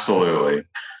 Absolutely.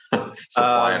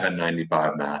 Supply of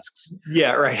N95 masks.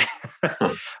 Yeah. Right.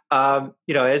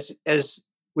 As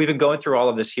we've been going through all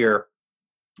of this here,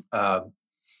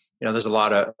 there's a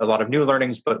lot of new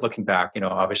learnings, but looking back,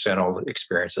 obviously on old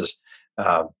experiences,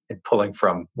 and pulling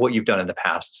from what you've done in the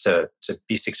past to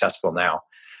be successful now.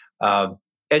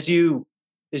 As you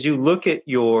look at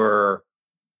your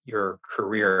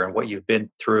career and what you've been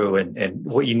through and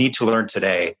what you need to learn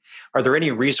today, are there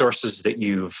any resources that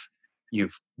you've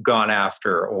gone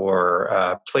after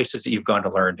or places that you've gone to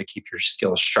learn to keep your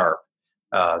skills sharp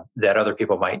that other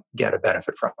people might get a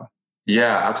benefit from?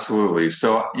 Yeah, absolutely.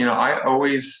 So, I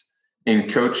always, in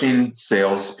coaching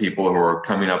sales people who are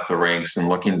coming up the ranks and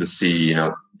looking to see,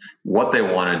 what they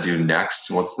want to do next,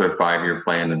 what's their 5-year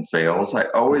plan in sales, I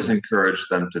always encourage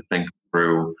them to think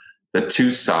through the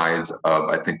two sides of,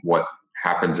 I think, what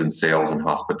happens in sales and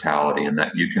hospitality, and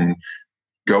that you can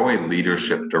go a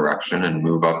leadership direction and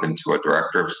move up into a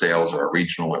director of sales or a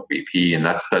regional or VP. And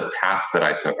that's the path that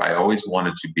I took. I always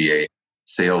wanted to be a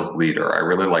sales leader. I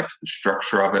really liked the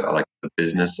structure of it. I liked the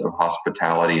business of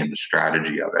hospitality and the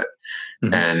strategy of it.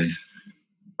 Mm-hmm. And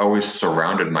always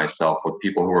surrounded myself with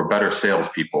people who were better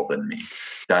salespeople than me.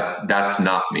 That's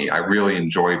not me. I really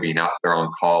enjoy being out there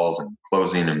on calls and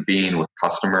closing and being with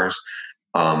customers.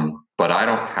 But I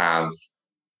don't have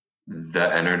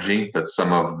the energy that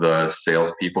some of the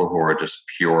salespeople who are just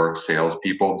pure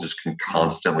salespeople just can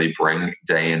constantly bring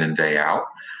day in and day out.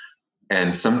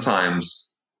 And sometimes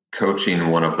coaching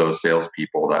one of those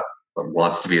salespeople that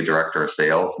wants to be a director of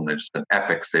sales and they're just an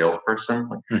epic salesperson,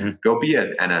 go be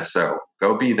an NSO,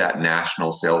 go be that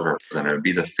national sales representative,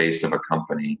 be the face of a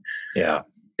company. Yeah.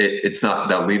 It's not,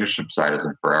 that leadership side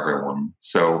isn't for everyone.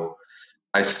 So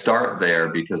I start there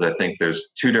because I think there's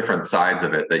two different sides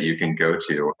of it that you can go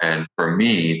to. And for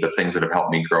me, the things that have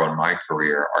helped me grow in my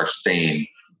career are staying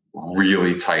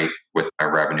really tight with my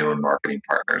revenue and marketing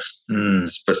partners,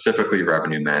 specifically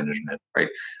revenue management, right?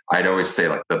 I'd always say,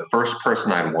 like, the first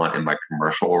person I'd want in my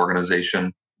commercial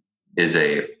organization is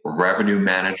a revenue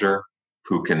manager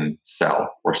who can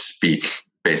sell or speak,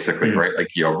 basically, right? Like,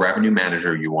 a revenue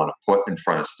manager you want to put in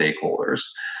front of stakeholders.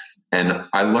 And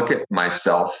I look at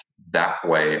myself that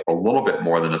way a little bit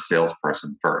more than a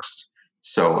salesperson first.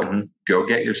 So go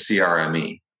get your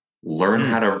CRME, learn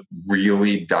how to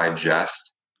really digest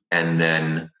and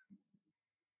then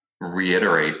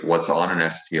reiterate what's on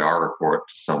an STR report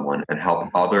to someone and help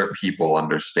other people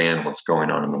understand what's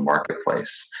going on in the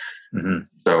marketplace.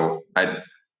 So I've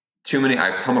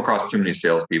come across too many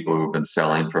salespeople who've been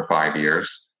selling for 5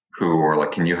 years who are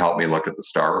like, can you help me look at the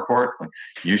STAR report? Like,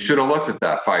 you should have looked at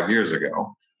that 5 years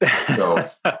ago. So,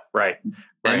 right.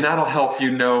 And that'll help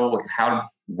you know, like,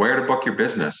 where to book your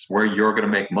business, where you're going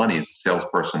to make money as a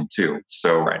salesperson too.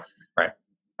 So right.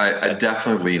 I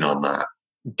definitely lean on that.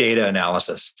 Data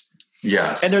analysis.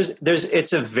 Yes. And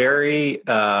it's a very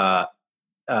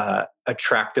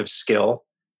attractive skill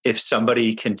if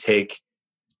somebody can take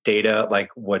data like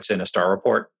what's in a STAR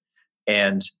report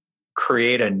and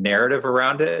create a narrative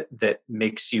around it that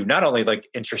makes you not only like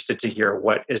interested to hear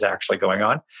what is actually going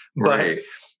on,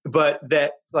 but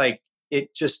that, like,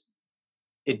 it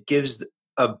gives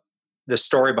the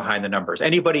story behind the numbers.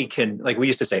 Anybody can, like we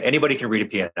used to say, anybody can read a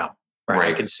P&L. Right.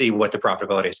 I can see what the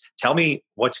profitability is. Tell me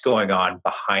what's going on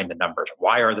behind the numbers.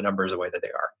 Why are the numbers the way that they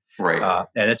are? Right.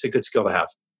 And it's a good skill to have.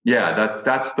 Yeah,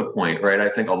 that's the point, right? I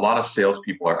think a lot of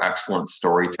salespeople are excellent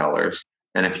storytellers.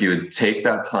 And if you would take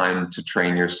that time to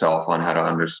train yourself on how to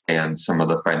understand some of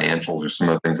the financials or some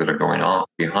of the things that are going on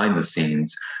behind the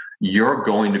scenes, you're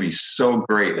going to be so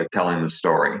great at telling the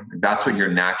story. That's what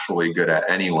you're naturally good at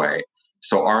anyway.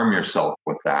 So arm yourself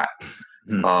with that.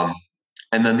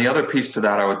 And then the other piece to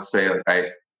that, I would say, like,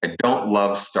 I don't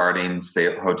love starting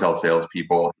hotel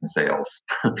salespeople in sales,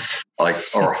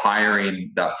 or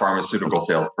hiring that pharmaceutical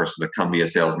salesperson to come be a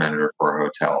sales manager for a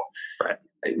hotel. Right.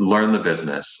 Learn the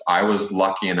business. I was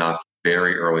lucky enough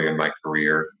very early in my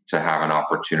career to have an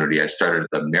opportunity. I started at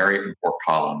the Marriott in Fort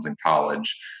Collins in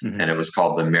college, and it was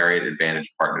called the Marriott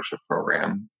Advantage Partnership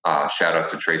Program. Shout out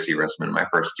to Tracy Rissman, my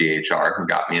first GHR, who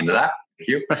got me into that. Thank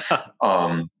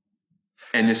you.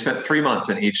 And you spent 3 months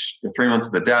in 3 months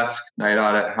at the desk, night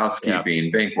audit,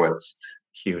 housekeeping, banquets.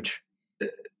 Huge.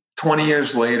 20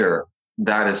 years later,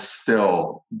 that is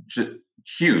still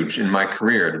huge in my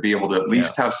career to be able to at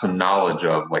least have some knowledge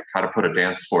of, like, how to put a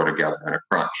dance floor together in a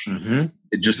crunch.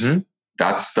 It just,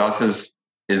 that stuff is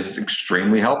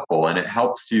extremely helpful, and it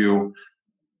helps you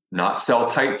not sell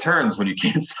tight turns when you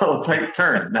can't sell a tight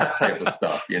turn, that type of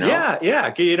stuff,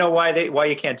 Yeah. You know why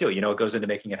you can't do it. It goes into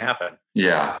making it happen.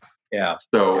 Yeah. Yeah.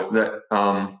 So that,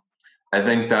 I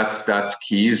think that's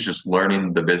key, is just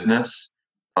learning the business.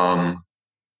 And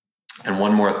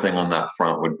one more thing on that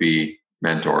front would be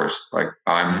mentors. Like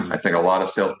I think a lot of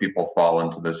salespeople fall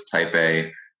into this type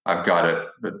A. I've got it,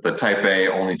 the type A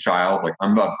only child. Like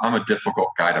I'm a difficult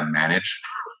guy to manage,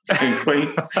 frankly.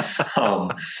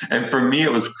 And for me,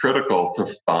 it was critical to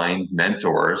find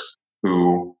mentors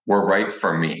who were right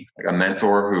for me, like a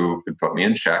mentor who could put me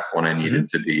in check when I needed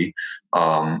to be,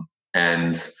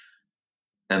 and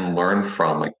learn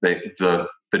from. Like the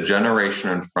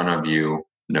generation in front of you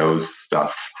knows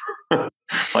stuff.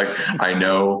 Like I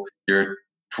know you're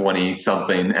 20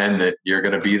 something and that you're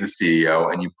going to be the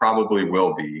CEO, and you probably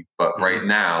will be, but right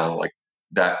now, like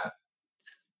that,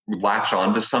 latch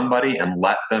on to somebody and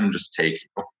let them just take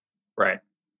you. Right.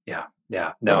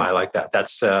 Yeah. No, I like that.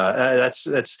 That's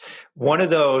one of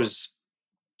those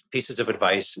pieces of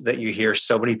advice that you hear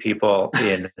so many people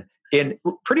in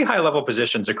pretty high level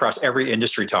positions across every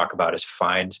industry talk about, is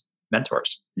find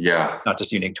mentors. Yeah. Not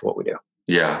just unique to what we do.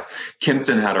 Yeah.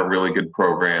 Kimpton had a really good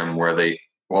program where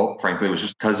frankly, it was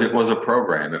just because it was a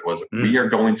program. It was, we are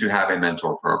going to have a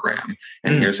mentor program,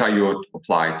 and here's how you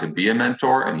apply to be a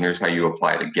mentor, and here's how you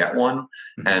apply to get one.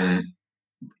 And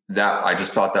that, I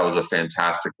just thought that was a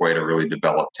fantastic way to really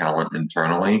develop talent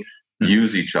internally,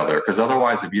 use each other. Because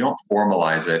otherwise, if you don't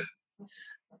formalize it,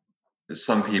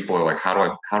 some people are like, how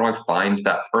do I find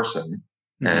that person?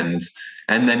 And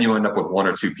then you end up with one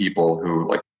or two people who,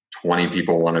 like 20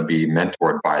 people want to be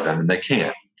mentored by them, and they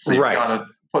can't. So you've got to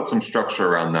put some structure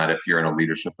around that if you're in a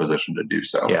leadership position to do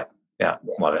so. Yeah.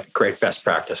 Love it. Great best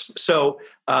practice. So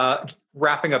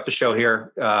wrapping up the show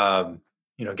here,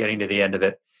 getting to the end of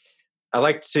it, I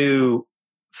like to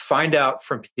find out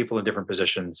from people in different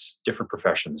positions, different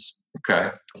professions.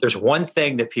 Okay. If there's one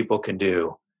thing that people can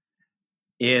do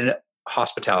in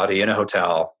hospitality, in a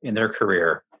hotel, in their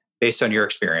career, based on your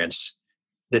experience,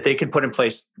 that they can put in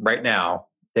place right now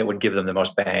that would give them the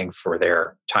most bang for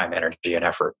their time, energy, and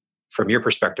effort. From your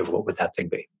perspective, what would that thing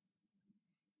be?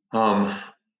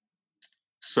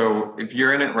 So if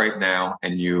you're in it right now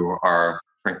and you are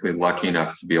frankly lucky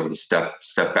enough to be able to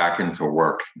step back into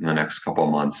work in the next couple of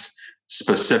months,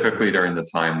 specifically during the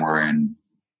time we're in,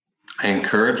 I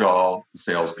encourage all the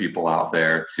salespeople out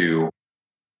there to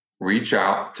reach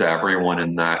out to everyone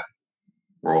in that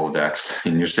Rolodex,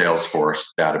 in your Salesforce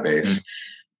database,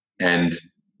 and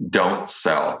don't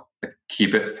sell.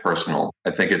 Keep it personal.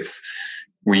 I think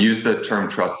we use the term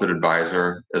trusted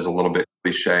advisor as a little bit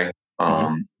cliche,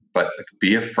 but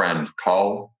be a friend.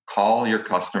 Call your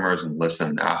customers and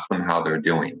listen. Ask them how they're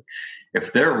doing.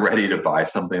 If they're ready to buy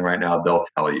something right now, they'll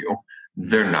tell you.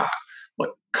 They're not.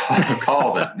 Like,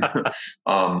 call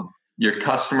them. Your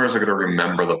customers are going to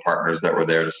remember the partners that were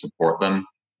there to support them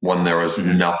when there was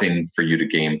nothing for you to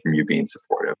gain from you being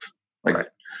supportive.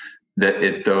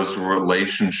 Those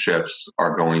relationships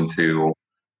are going to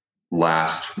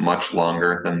last much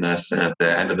longer than this. And at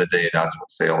the end of the day, that's what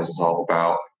sales is all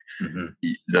about.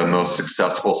 The most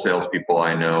successful salespeople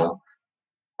I know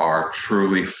are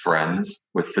truly friends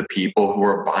with the people who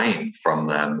are buying from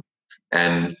them.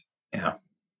 And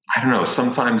I don't know,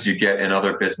 sometimes you get in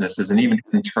other businesses and even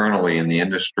internally in the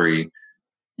industry,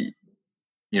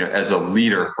 as a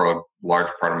leader for a large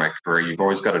part of my career, you've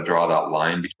always got to draw that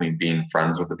line between being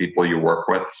friends with the people you work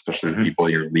with, especially the people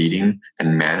you're leading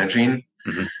and managing.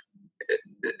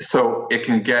 So it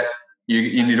can get,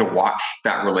 you need to watch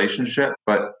that relationship,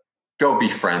 but go be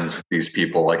friends with these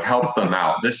people, like help them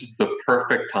out. This is the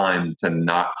perfect time to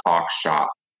not talk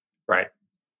shop. Right.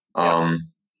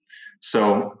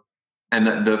 So, and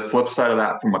the flip side of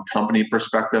that from a company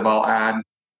perspective, I'll add,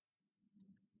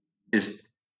 is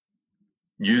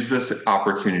use this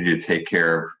opportunity to take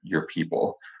care of your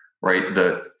people, right?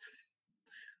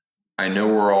 I know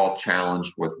we're all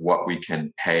challenged with what we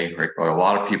can pay, right? A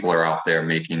lot of people are out there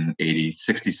making 80,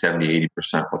 60, 70,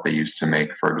 80% what they used to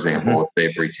make, for example, if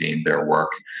they've retained their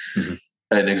work.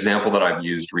 An example that I've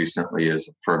used recently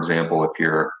is, for example, if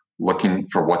you're looking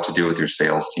for what to do with your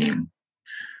sales team,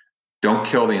 don't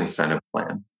kill the incentive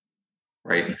plan,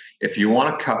 right? If you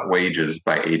want to cut wages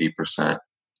by 80%,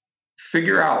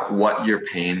 figure out what you're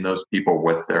paying those people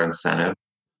with their incentive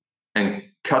and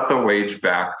cut the wage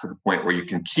back to the point where you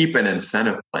can keep an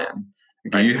incentive plan.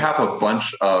 You have a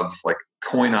bunch of like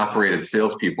coin operated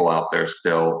salespeople out there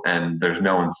still, and there's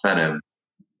no incentive.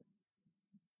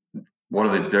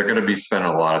 They're going to be spending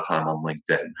a lot of time on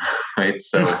LinkedIn, right?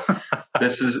 So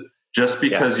this is just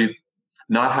because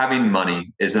not having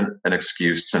money isn't an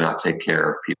excuse to not take care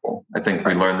of people. I think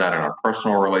we learned that in our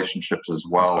personal relationships as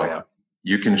well. Oh, yeah.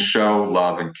 You can show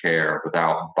love and care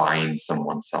without buying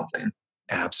someone something.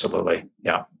 Absolutely.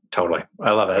 Yeah, totally.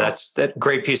 I love it. That's that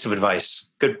great piece of advice.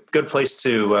 Good place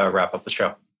to wrap up the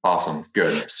show. Awesome.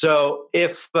 Good. So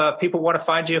if people want to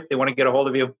find you, if they want to get a hold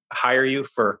of you, hire you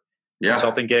for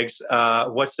consulting gigs,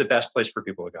 what's the best place for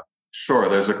people to go? Sure.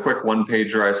 There's a quick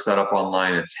one-pager I set up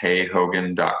online. It's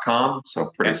heyhogan.com.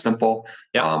 So pretty simple.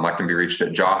 Yeah. I can be reached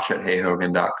at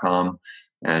josh@heyhogan.com.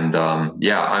 And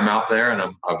I'm out there and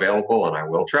I'm available and I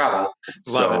will travel.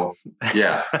 Love it.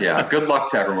 Yeah. Good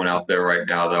luck to everyone out there right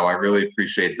now, though. I really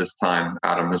appreciate this time,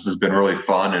 Adam. This has been really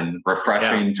fun and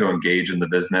refreshing to engage in the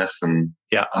business. And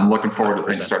I'm looking forward 100%. To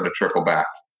things starting to trickle back.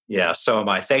 Yeah, so am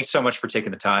I. Thanks so much for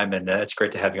taking the time. And it's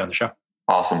great to have you on the show.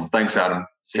 Awesome. Thanks, Adam.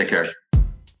 Take care.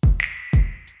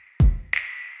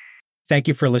 Thank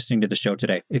you for listening to the show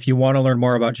today. If you want to learn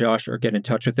more about Josh or get in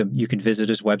touch with him, you can visit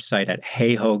his website at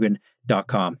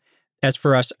heyhogan.com. As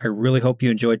for us, I really hope you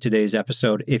enjoyed today's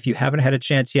episode. If you haven't had a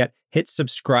chance yet, hit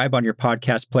subscribe on your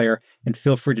podcast player and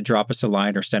feel free to drop us a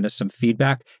line or send us some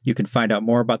feedback. You can find out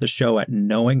more about the show at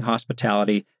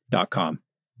knowinghospitality.com.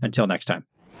 Until next time.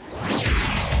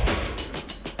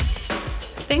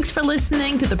 Thanks for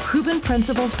listening to the Proven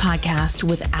Principles Podcast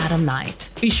with Adam Knight.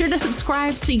 Be sure to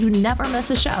subscribe so you never miss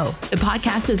a show. The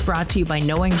podcast is brought to you by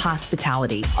Knowing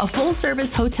Hospitality, a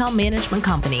full-service hotel management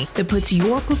company that puts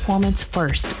your performance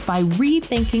first by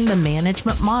rethinking the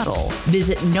management model.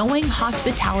 Visit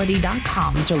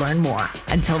knowinghospitality.com to learn more.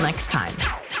 Until next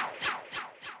time.